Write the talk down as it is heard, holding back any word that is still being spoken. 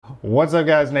What's up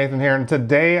guys, Nathan here, and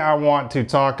today I want to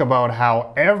talk about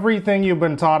how everything you've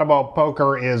been taught about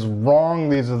poker is wrong.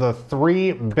 These are the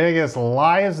three biggest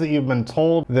lies that you've been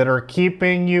told that are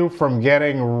keeping you from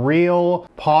getting real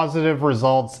positive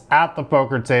results at the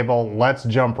poker table. Let's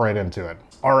jump right into it.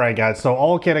 Alright guys, so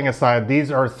all kidding aside,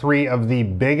 these are three of the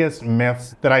biggest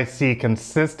myths that I see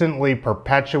consistently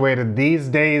perpetuated these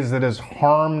days that has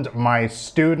harmed my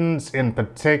students in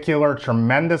particular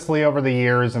tremendously over the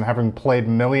years, and having played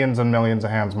millions and millions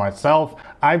of hands myself,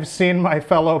 I've seen my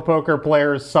fellow poker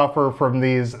players suffer from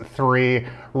these three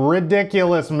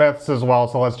ridiculous myths as well,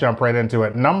 so let's jump right into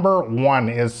it. Number one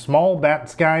is small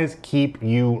bets, guys, keep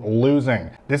you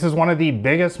losing. This is one of the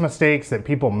biggest mistakes that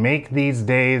people make these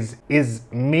days, is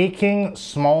making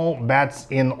small bets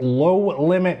in low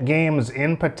limit games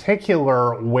in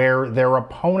particular where their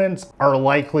opponents are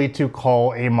likely to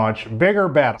call a much bigger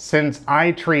bet. Since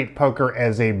I treat poker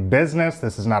as a business,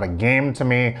 this is not a game to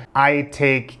me, I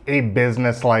take a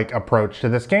business-like approach to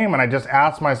this game, and I just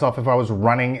asked myself, if I was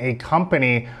running a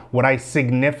company, would I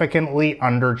significantly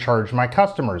undercharge my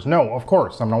customers? No, of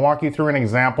course. I'm gonna walk you through an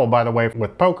example, by the way,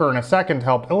 with poker in a second to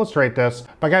help illustrate this.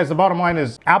 But guys, the bottom line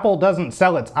is Apple doesn't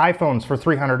sell its iPhones for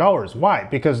 $300. Why?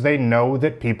 Because they know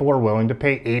that people are willing to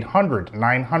pay $800,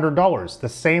 $900. The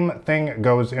same thing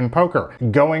goes in poker.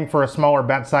 Going for a smaller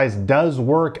bet size does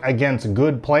work against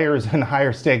good players in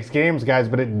higher stakes games, guys,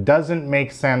 but it doesn't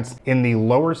make sense in the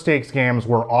lower stakes games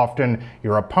where often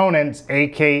your opponents,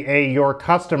 aka your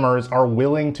customers, are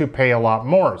willing to pay a lot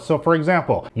more. So for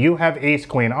example, you have ace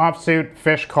queen offsuit,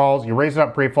 fish calls, you raise it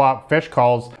up pre-flop, fish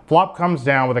calls, flop comes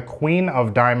down with a queen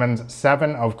of diamonds,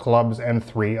 seven of clubs, and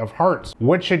three of hearts.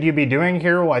 What should you be doing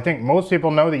here? Well, I think most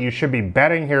people know that you should be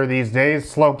betting here these days.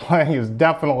 Slow playing is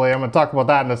definitely, I'm gonna talk about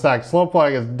that in a sec, slow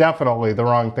playing is definitely the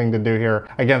wrong thing to do here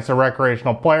against a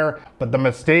recreational player, but the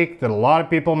mistake that a lot of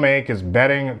people make is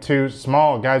betting too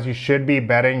small. Guys, you should be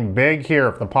betting big here.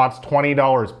 If the pot's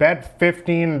 $20, bet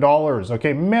 $15,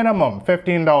 okay, minimum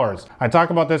 $15. I talk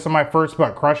about this in my first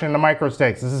book, Crushing the Micro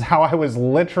Stakes. This is how I was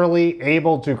literally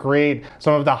able to create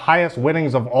some of the highest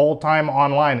winnings of all time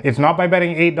online. It's not by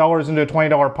betting $8 into a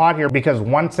 $20 pot here, because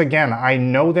once again, I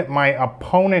know that my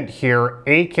opponent here,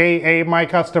 aka my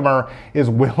customer, is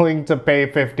willing to pay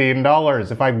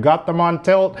 $15. If I've got them on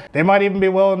tilt, they might even be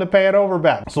willing to pay an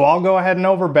overbet. So I'll go ahead and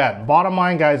overbet. Bottom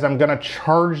line, guys, I'm gonna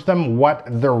charge them what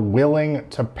they're willing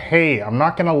to pay. I'm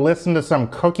not gonna listen to some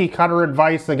cookie cutter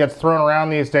advice that gets thrown around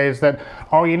these days that,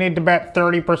 oh, you need to bet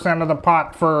 30% of the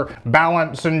pot for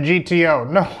balance and GTO.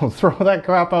 No, throw that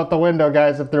crap out the window,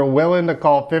 guys. If they're willing to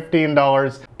call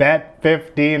 $15, bet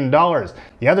 $15.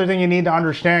 The other thing you need to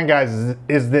understand, guys,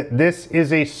 is that this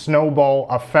is a snowball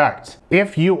effect.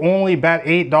 If you only bet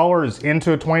 $8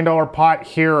 into a $20 pot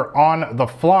here on the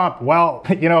flop, well,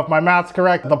 you know, if my math's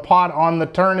correct, the pot on the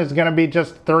turn is gonna be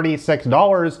just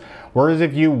 $36. Whereas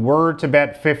if you were to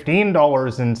bet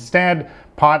 $15 instead,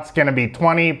 pot's gonna be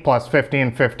 20 plus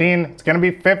 15, 15. It's gonna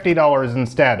be $50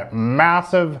 instead.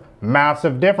 Massive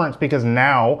difference, because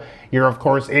now you're of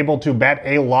course able to bet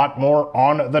a lot more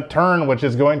on the turn, which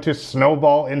is going to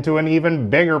snowball into an even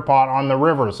bigger pot on the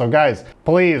river. So guys,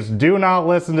 please do not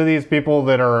listen to these people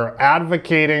that are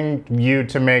advocating you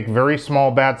to make very small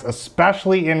bets,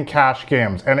 especially in cash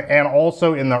games and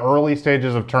also in the early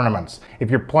stages of tournaments.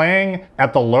 If you're playing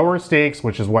at the lower stakes,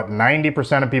 which is what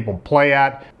 90% of people play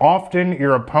at, often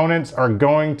your opponents are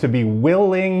going to be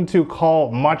willing to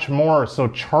call much more, so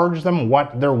charge them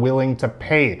what they're willing to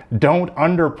pay. Don't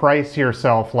underprice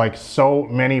yourself like so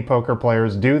many poker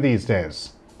players do these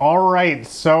days. Alright,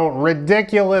 so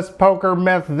ridiculous poker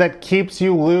myth that keeps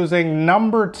you losing.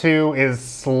 Number two is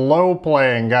slow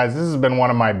playing. Guys, this has been one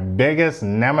of my biggest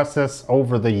nemesis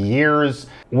over the years.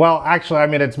 Well, actually, I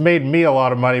mean, it's made me a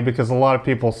lot of money because a lot of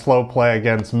people slow play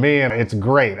against me, and it's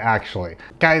great, actually.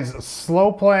 Guys,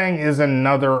 slow playing is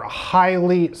another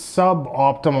highly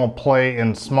suboptimal play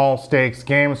in small stakes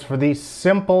games for the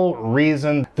simple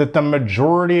reason that the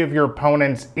majority of your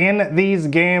opponents in these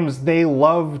games, they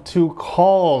love to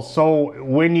call. So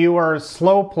when you are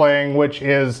slow playing, which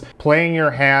is playing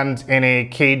your hand in a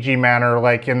cagey manner,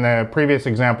 like in the previous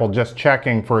example, just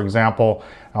checking, for example,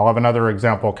 I'll have another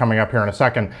example coming up here in a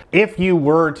second. If you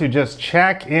were to just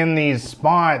check in these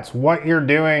spots, what you're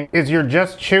doing is you're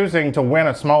just choosing to win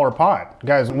a smaller pot.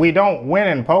 Guys, we don't win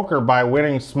in poker by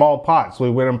winning small pots. We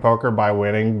win in poker by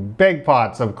winning big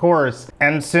pots, of course.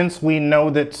 And since we know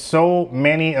that so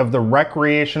many of the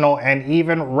recreational and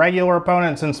even regular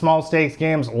opponents in small stakes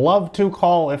games love to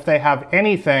call if they have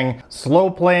anything, slow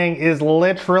playing is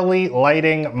literally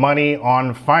lighting money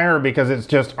on fire because it's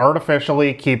just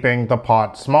artificially keeping the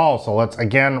pot small. So let's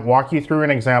again walk you through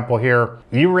an example here.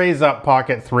 You raise up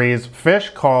pocket threes, fish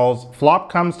calls,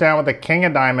 flop comes down with a king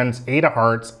of diamonds, 8 of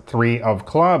hearts, 3 of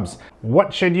clubs.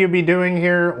 What should you be doing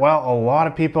here? Well, a lot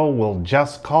of people will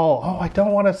just call. Oh, I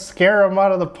don't want to scare them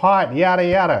out of the pot, yada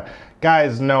yada.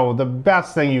 Guys, no, the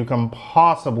best thing you can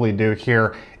possibly do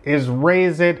here is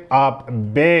raise it up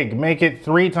big. Make it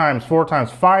 3 times, 4 times,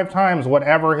 5 times,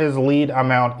 whatever his lead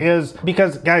amount is.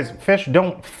 Because guys, fish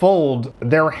don't fold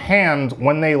their hand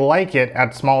when they like it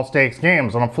at small stakes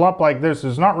games. On a flop like this,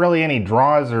 there's not really any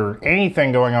draws or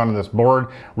anything going on this board.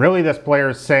 Really, this player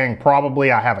is saying probably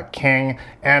I have a king.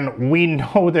 And we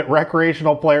know that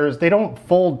recreational players, they don't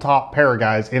fold top pair,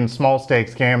 guys, in small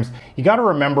stakes games. You got to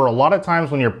remember, a lot of times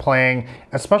when you're playing,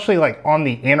 especially like on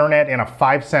the internet in a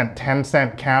 5-cent,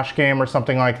 10-cent cash game or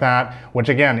something like that, which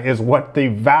again is what the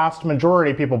vast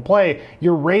majority of people play,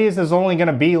 your raise is only going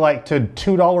to be like to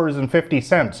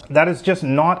 $2.50. That is just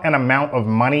not an amount of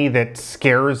money that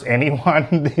scares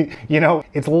anyone. You know,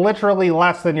 it's literally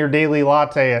less than your daily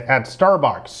latte at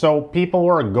Starbucks. So people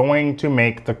are going to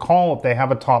make the call if they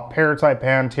have a top pair type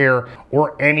hand here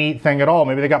or anything at all.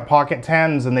 Maybe they got pocket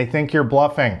tens and they think you're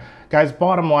bluffing. Guys,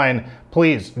 bottom line,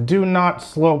 please do not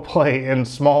slow play in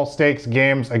small stakes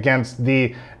games against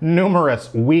the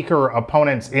numerous weaker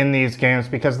opponents in these games,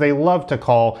 because they love to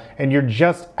call, and you're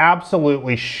just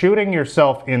absolutely shooting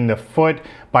yourself in the foot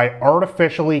by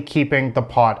artificially keeping the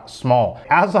pot small.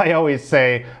 As I always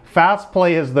say, fast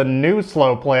play is the new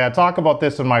slow play. I talk about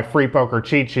this in my free poker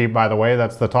cheat sheet, by the way.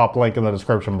 That's the top link in the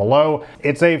description below.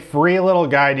 It's a free little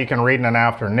guide you can read in an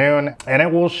afternoon, and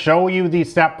it will show you the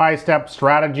step-by-step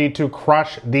strategy to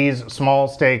crush these small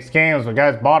stakes games. But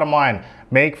guys, bottom line,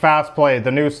 make fast play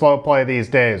the new slow play these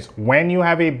days. When you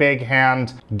have a big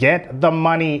hand, get the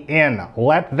money in.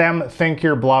 Let them think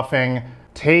you're bluffing.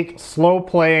 Take slow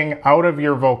playing out of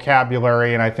your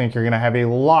vocabulary, and I think you're going to have a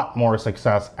lot more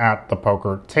success at the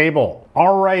poker table.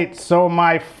 All right, so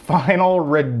my final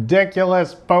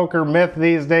ridiculous poker myth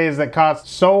these days that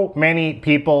costs so many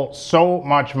people so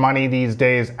much money these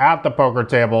days at the poker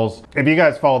tables. If you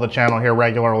guys follow the channel here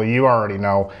regularly, you already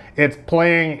know it's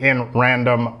playing in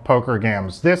random poker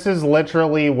games. This is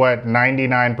literally what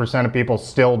 99% of people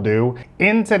still do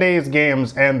in today's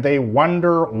games, and they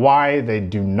wonder why they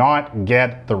do not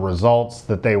get the results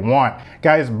that they want.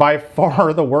 Guys, by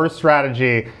far the worst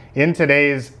strategy in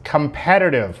today's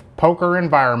competitive poker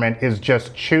environment is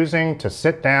just choosing to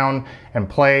sit down and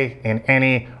play in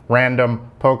any random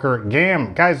poker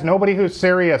game. Guys, nobody who's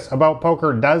serious about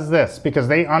poker does this, because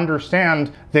they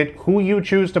understand that who you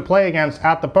choose to play against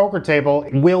at the poker table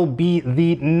will be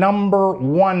the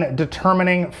 #1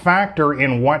 determining factor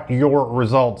in what your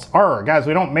results are. Guys,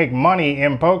 we don't make money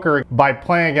in poker by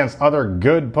playing against other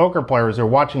good poker players who are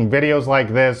watching videos like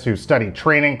this, who study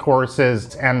training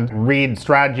courses and read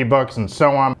strategy books and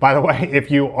so on. By the way, if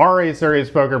you are a serious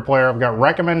poker player, I've got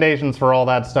recommendations for all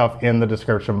that stuff in the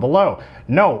description below.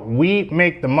 No, we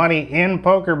make the money in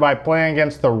poker by playing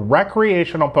against the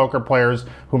recreational poker players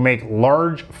who make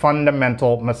large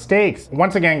fundamental mistakes.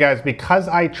 Once again, guys, because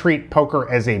I treat poker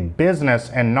as a business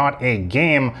and not a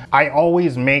game, I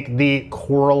always make the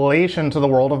correlation to the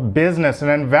world of business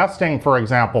and investing. For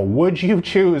example, would you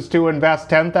choose to invest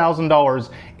 $10,000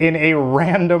 in a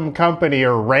random company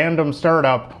or random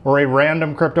startup or a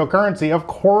random cryptocurrency? Of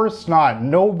course not.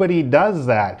 Nobody does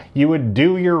that. You would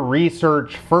do your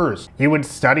research first. You would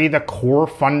study the core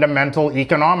fundamental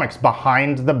economics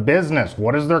behind the business.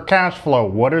 What is their cash flow?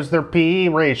 What is their PE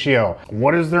ratio?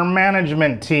 What is their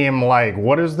management team like?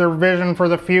 What is their vision for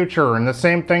the future? And the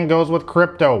same thing goes with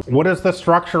crypto. What is the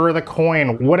structure of the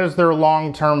coin? What is their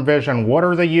long-term vision? What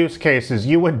are the use cases?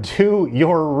 You would do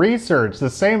your research. The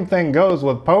same thing goes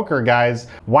with poker, guys.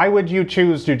 Why would you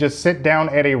choose to just sit down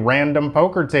at a random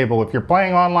poker table? If you're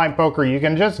playing online poker, you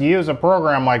can just use a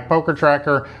program like Poker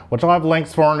Tracker, which I'll have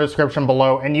links for in the description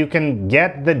below, and you can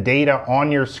get the data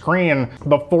on your screen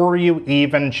before you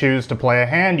even choose to play a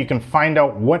hand. You can find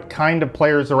out what kind of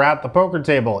players are at the poker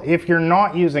table. If you're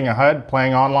not using a HUD,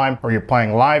 playing online, or you're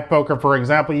playing live poker, for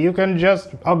example, you can just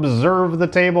observe the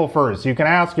table first. You can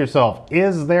ask yourself,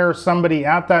 is there somebody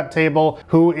at that table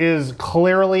who is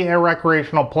clearly a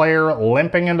recreational player,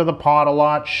 limping into the pot a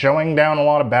lot, showing down a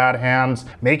lot of bad hands,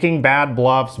 making bad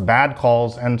bluffs, bad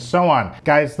calls, and so on.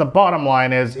 Guys, the bottom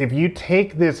line is, if you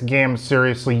take this game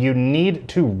seriously, you need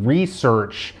to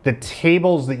research the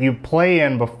tables that you play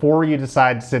in before you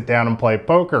decide to sit down and play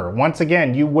poker. Once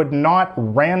again, you would not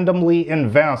randomly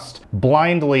invest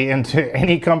blindly into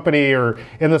any company or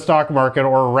in the stock market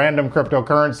or a random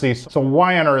cryptocurrency. So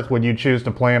why on earth would you choose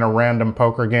to play in a random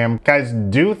poker game? Guys,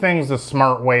 do things the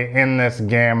smart way in this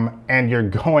game and you're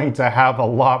going to have a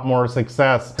lot more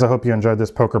success. So I hope you enjoyed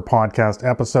this poker podcast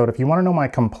episode. If you want to know my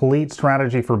complete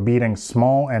strategy for beating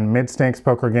small and mid-stakes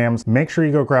poker games, make sure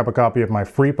you go grab a copy of my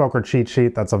free poker cheat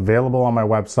sheet that's available on my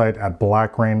website at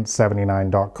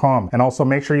blackrain79.com. And also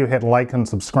make sure you hit like and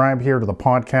subscribe here to the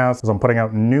podcast, as I'm putting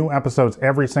out new episodes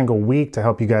every single week to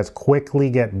help you guys quickly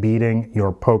get beating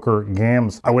your poker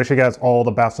games. I wish you guys all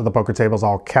the best at the poker tables.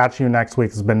 I'll catch you next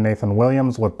week. This has been Nathan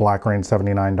Williams with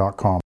blackrain79.com.